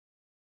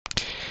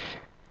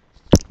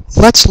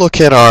Let's look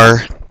at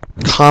our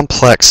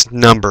complex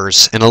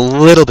numbers in a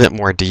little bit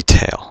more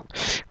detail.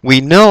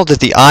 We know that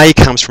the I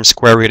comes from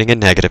square rooting a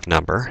negative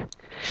number,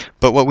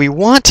 but what we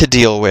want to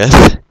deal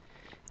with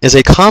is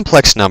a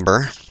complex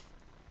number,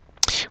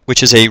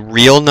 which is a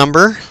real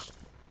number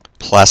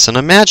plus an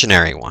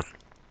imaginary one.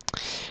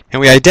 And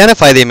we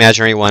identify the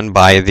imaginary one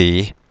by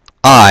the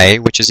I,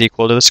 which is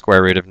equal to the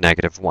square root of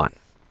 -1.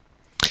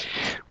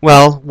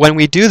 Well, when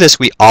we do this,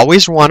 we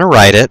always want to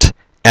write it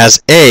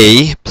as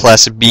a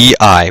plus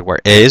bi, where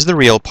a is the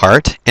real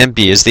part and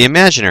b is the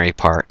imaginary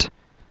part.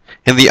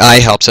 And the I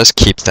helps us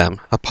keep them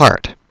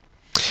apart.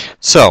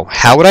 So,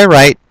 how would I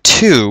write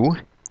 2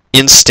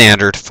 in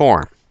standard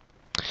form?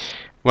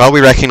 Well,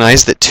 we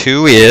recognize that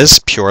 2 is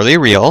purely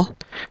real,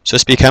 so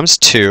this becomes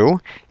 2.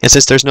 And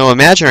since there's no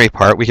imaginary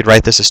part, we could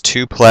write this as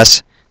 2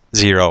 plus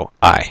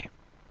 0i.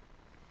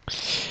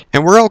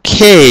 And we're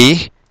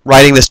okay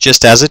writing this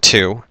just as a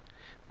 2,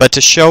 but to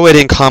show it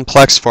in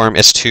complex form,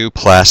 it's 2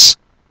 plus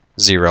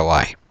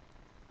 0i.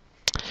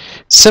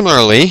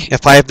 Similarly,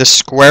 if I have the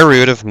square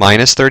root of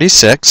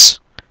 -36,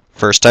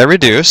 first I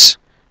reduce.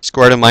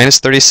 Square root of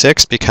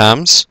 -36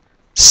 becomes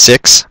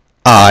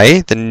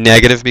 6i. The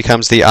negative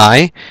becomes the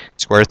I.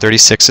 Square root of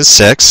 36 is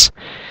 6.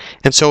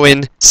 And so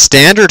in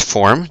standard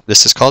form,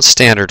 this is called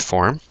standard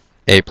form,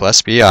 a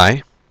plus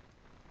bi,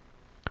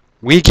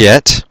 we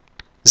get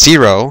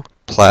 0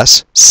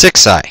 plus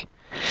 6i.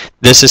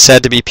 This is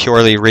said to be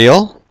purely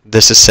real.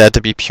 This is said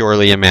to be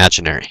purely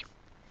imaginary.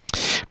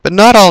 But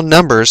not all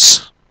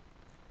numbers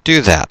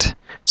do that.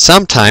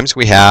 Sometimes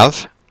we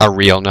have a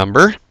real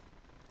number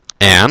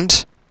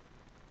and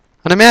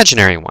an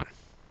imaginary one.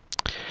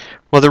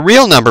 Well, the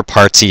real number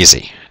part's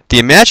easy. The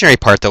imaginary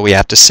part, though, we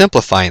have to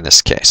simplify in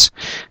this case.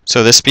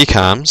 So this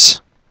becomes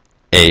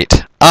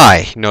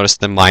 8i. Notice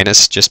the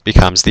minus just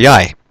becomes the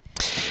I.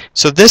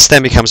 So this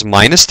then becomes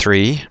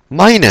 -3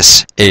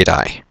 minus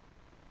 8i.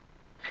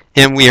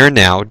 And we are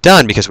now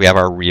done because we have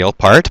our real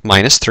part,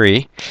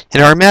 -3,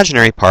 and our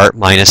imaginary part,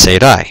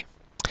 -8i.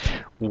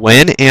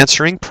 When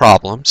answering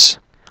problems,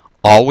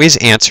 always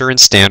answer in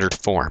standard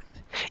form.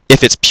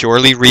 If it's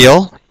purely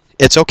real,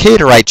 it's okay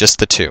to write just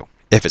the 2.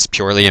 If it's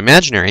purely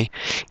imaginary,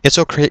 it's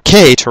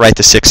okay to write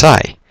the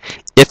 6i.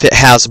 If it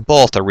has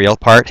both a real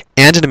part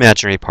and an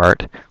imaginary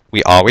part,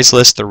 we always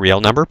list the real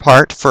number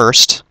part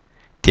first,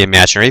 the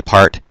imaginary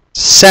part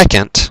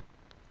second,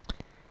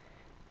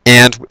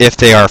 and if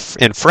they are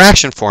in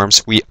fraction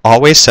forms, we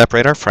always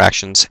separate our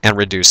fractions and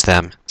reduce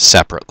them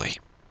separately.